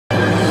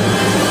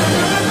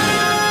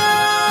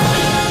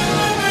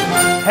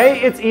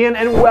Hey, it's Ian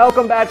and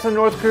welcome back to the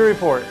North Korea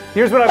Report.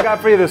 Here's what I've got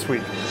for you this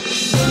week.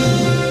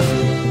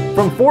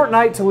 From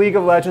Fortnite to League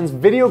of Legends,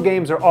 video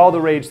games are all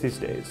the rage these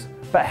days.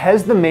 But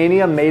has the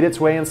mania made its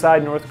way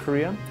inside North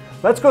Korea?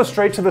 Let's go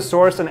straight to the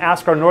source and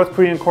ask our North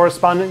Korean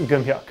correspondent,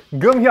 Geum Hyok.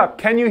 Geum Hyok,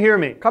 can you hear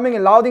me? Coming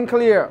in loud and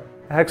clear.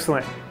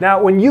 Excellent.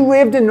 Now, when you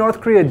lived in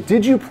North Korea,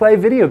 did you play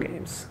video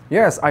games?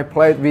 Yes, I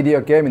played video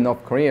game in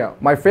North Korea.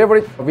 My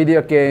favorite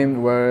video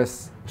game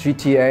was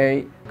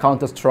GTA,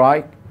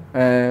 Counter-Strike,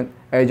 and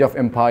Age of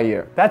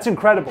Empire. That's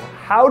incredible.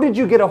 How did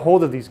you get a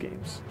hold of these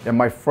games? And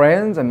my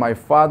friends and my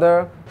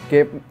father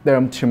gave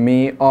them to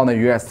me on a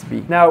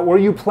USB. Now, were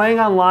you playing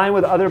online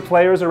with other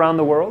players around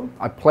the world?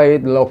 I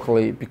played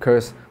locally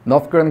because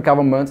North Korean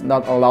government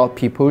not allow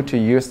people to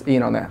use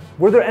internet.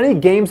 Were there any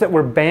games that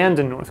were banned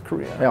in North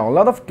Korea? Yeah, a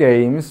lot of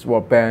games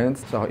were banned,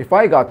 so if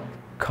I got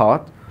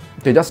caught,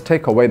 they just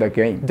take away the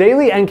game.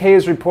 Daily NK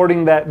is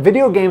reporting that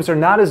video games are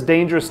not as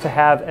dangerous to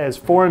have as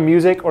foreign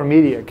music or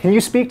media. Can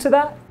you speak to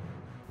that?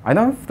 I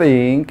don't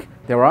think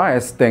they are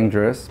as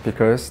dangerous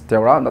because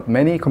there are not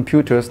many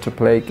computers to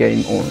play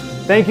game on.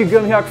 Thank you,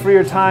 Geum Hyok, for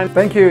your time.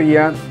 Thank you,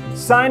 Ian.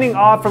 Signing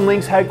off from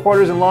Link's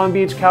headquarters in Long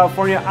Beach,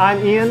 California,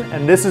 I'm Ian,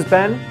 and this has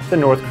been the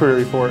North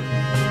Korea Report.